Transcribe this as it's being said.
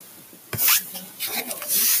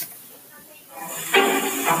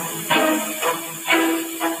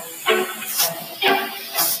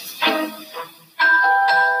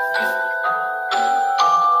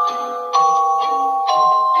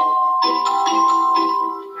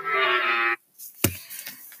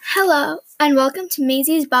Hello, and welcome to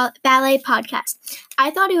Maisie's Ballet Podcast.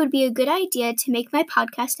 I thought it would be a good idea to make my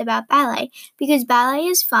podcast about ballet because ballet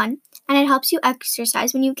is fun and it helps you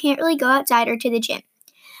exercise when you can't really go outside or to the gym.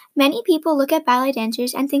 Many people look at ballet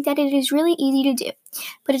dancers and think that it is really easy to do,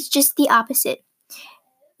 but it's just the opposite.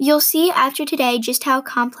 You'll see after today just how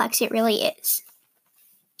complex it really is.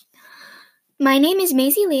 My name is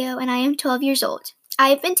Maisie Leo and I am 12 years old. I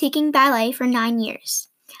have been taking ballet for 9 years.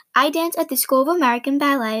 I dance at the School of American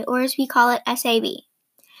Ballet, or as we call it, SAB.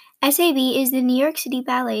 SAB is the New York City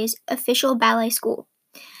Ballet's official ballet school.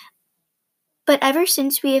 But ever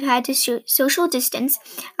since we have had to social distance,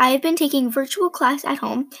 I have been taking virtual class at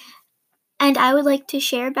home, and I would like to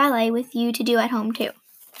share ballet with you to do at home too.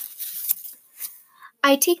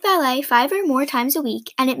 I take ballet 5 or more times a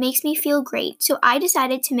week, and it makes me feel great, so I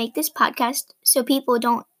decided to make this podcast so people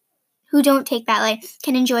who don't take ballet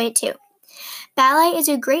can enjoy it too. Ballet is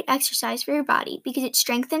a great exercise for your body because it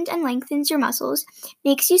strengthens and lengthens your muscles,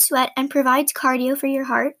 makes you sweat, and provides cardio for your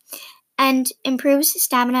heart, and improves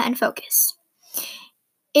stamina and focus.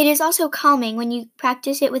 It is also calming when you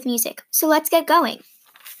practice it with music, so let's get going.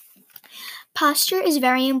 Posture is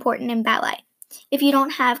very important in ballet. If you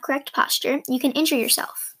don't have correct posture, you can injure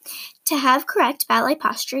yourself. To have correct ballet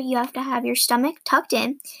posture, you have to have your stomach tucked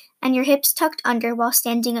in and your hips tucked under while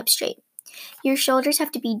standing up straight. Your shoulders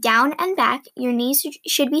have to be down and back, your knees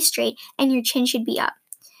should be straight, and your chin should be up.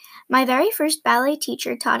 My very first ballet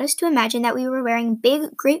teacher taught us to imagine that we were wearing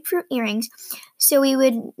big grapefruit earrings so we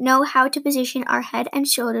would know how to position our head and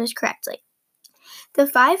shoulders correctly. The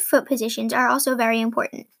 5 foot positions are also very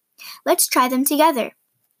important. Let's try them together.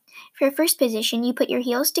 For your first position, you put your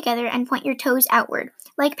heels together and point your toes outward,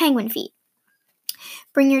 like penguin feet.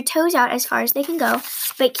 Bring your toes out as far as they can go,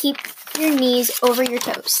 but keep your knees over your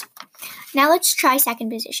toes. Now let's try second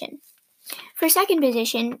position. For second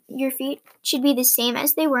position, your feet should be the same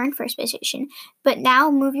as they were in first position, but now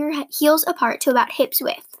move your heels apart to about hips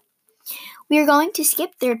width. We are going to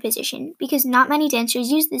skip third position because not many dancers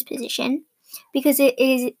use this position because it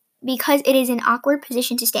is an awkward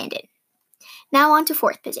position to stand in. Now on to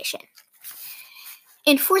fourth position.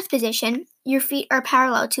 In fourth position, your feet are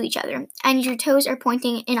parallel to each other and your toes are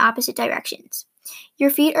pointing in opposite directions. Your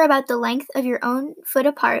feet are about the length of your own foot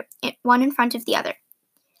apart, one in front of the other.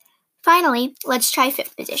 Finally, let's try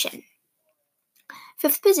fifth position.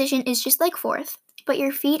 Fifth position is just like fourth, but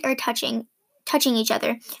your feet are touching each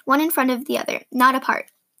other, one in front of the other, not apart.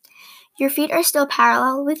 Your feet are still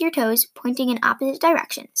parallel with your toes, pointing in opposite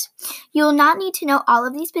directions. You will not need to know all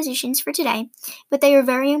of these positions for today, but they are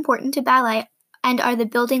very important to ballet and are the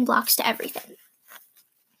building blocks to everything.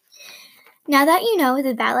 Now that you know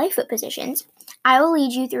the ballet foot positions, I will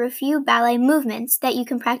lead you through a few ballet movements that you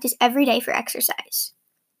can practice every day for exercise.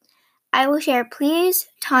 I will share pliés,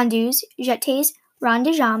 tendus, jetés, rond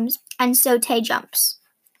de jambes, and sauté jumps.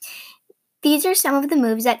 These are some of the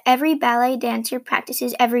moves that every ballet dancer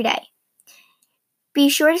practices every day. Be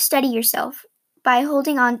sure to steady yourself by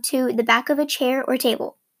holding on to the back of a chair or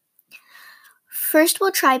table. First,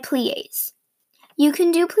 we'll try pliés. You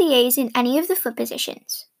can do pliés in any of the foot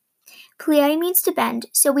positions. Plié means to bend,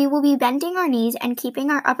 so we will be bending our knees and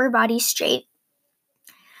keeping our upper body straight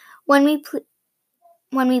when we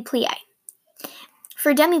plié.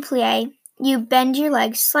 For demi-plié, you bend your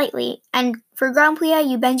legs slightly, and for grand plié,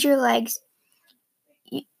 you bend your legs.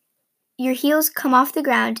 Your heels come off the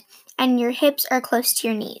ground, and your hips are close to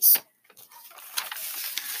your knees.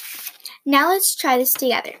 Now let's try this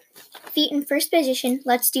together. Feet in first position,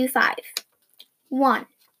 let's do 5. 1.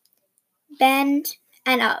 Bend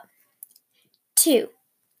and up. 2.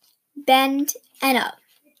 Bend and up.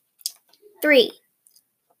 3.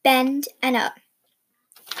 Bend and up.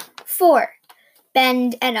 4.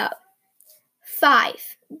 Bend and up.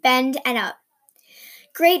 5. Bend and up.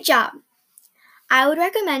 Great job! I would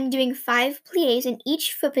recommend doing 5 pliés in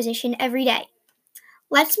each foot position every day.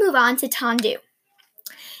 Let's move on to tendu.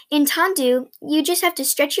 In tendu, you just have to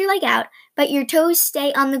stretch your leg out, but your toes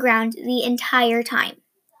stay on the ground the entire time.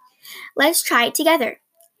 Let's try it together.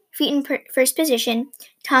 Feet in first position,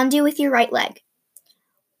 tendu with your right leg.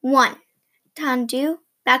 1. Tendu,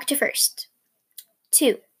 back to first.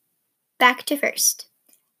 2. Back to first.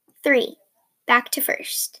 3. Back to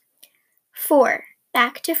first. 4.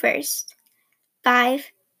 Back to first.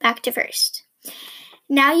 5. Back to first.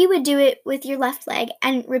 Now you would do it with your left leg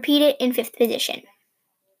and repeat it in fifth position.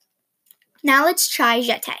 Now let's try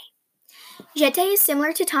jeté. Jeté is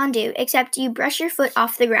similar to tendu, except you brush your foot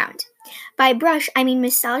off the ground. By brush, I mean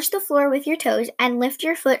massage the floor with your toes and lift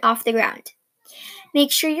your foot off the ground.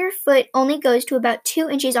 Make sure your foot only goes to about 2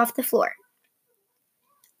 inches off the floor.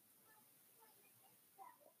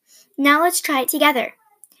 Now let's try it together.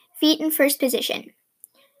 Feet in first position.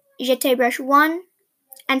 Jeté brush 1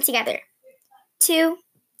 and together. 2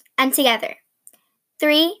 and together.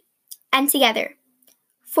 3 and together.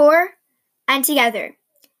 4 and together.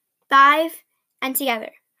 5 and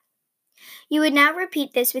together. You would now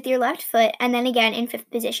repeat this with your left foot and then again in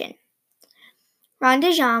fifth position. Rond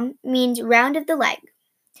de jambe means round of the leg,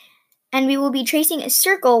 and we will be tracing a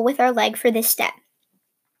circle with our leg for this step.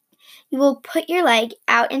 You will put your leg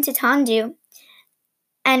out into tendu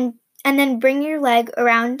and then bring your leg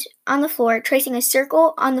around on the floor, tracing a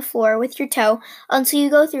circle on the floor with your toe until you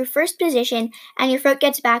go through first position and your foot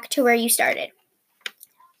gets back to where you started.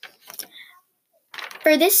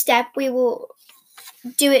 For this step, we will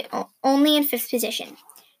do it only in fifth position.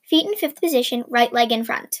 Feet in fifth position, right leg in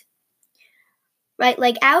front. Right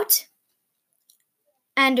leg out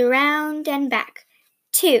and around and back.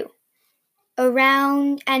 2,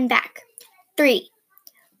 around and back. 3,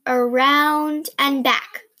 around and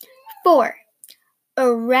back. 4,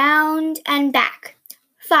 around and back.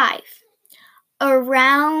 5,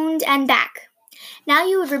 around and back. Now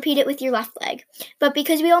you would repeat it with your left leg, but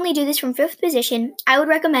because we only do this from fifth position, I would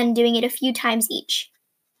recommend doing it a few times each.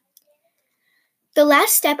 The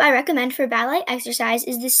last step I recommend for ballet exercise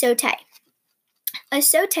is the sauté. A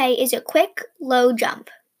sauté is a quick, low jump.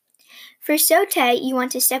 For sauté, you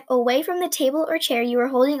want to step away from the table or chair you are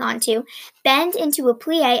holding onto, bend into a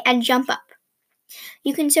plie, and jump up.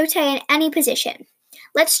 You can sauté in any position.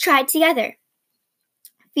 Let's try it together.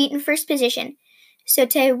 Feet in first position.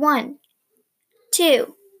 Sauté 1,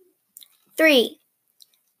 2, 3,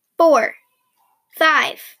 4,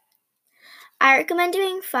 5. I recommend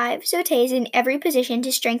doing 5 sautés in every position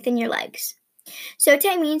to strengthen your legs.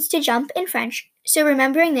 Sauté means to jump in French, so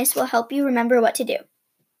remembering this will help you remember what to do.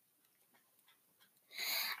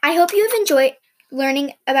 I hope you have enjoyed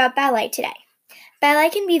learning about ballet today. Ballet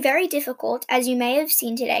can be very difficult, as you may have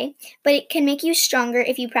seen today, but it can make you stronger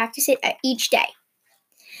if you practice it each day.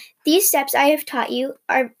 These steps I have taught you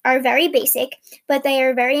are very basic, but they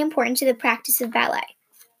are very important to the practice of ballet.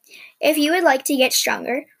 If you would like to get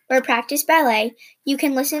stronger or practice ballet, you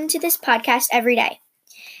can listen to this podcast every day.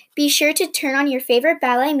 Be sure to turn on your favorite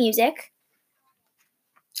ballet music,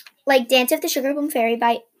 like Dance of the Sugar Plum Fairy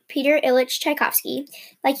by Peter Ilyich Tchaikovsky,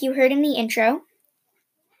 like you heard in the intro,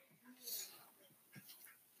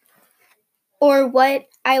 or what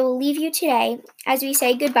I will leave you today as we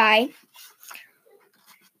say goodbye,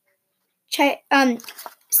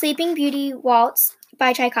 Sleeping Beauty Waltz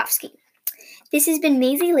by Tchaikovsky. This has been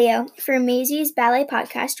Maisie Leo for Maisie's Ballet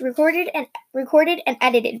Podcast, recorded and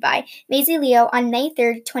edited by Maisie Leo on May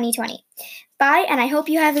 3rd, 2020. Bye, and I hope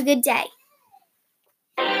you have a good day.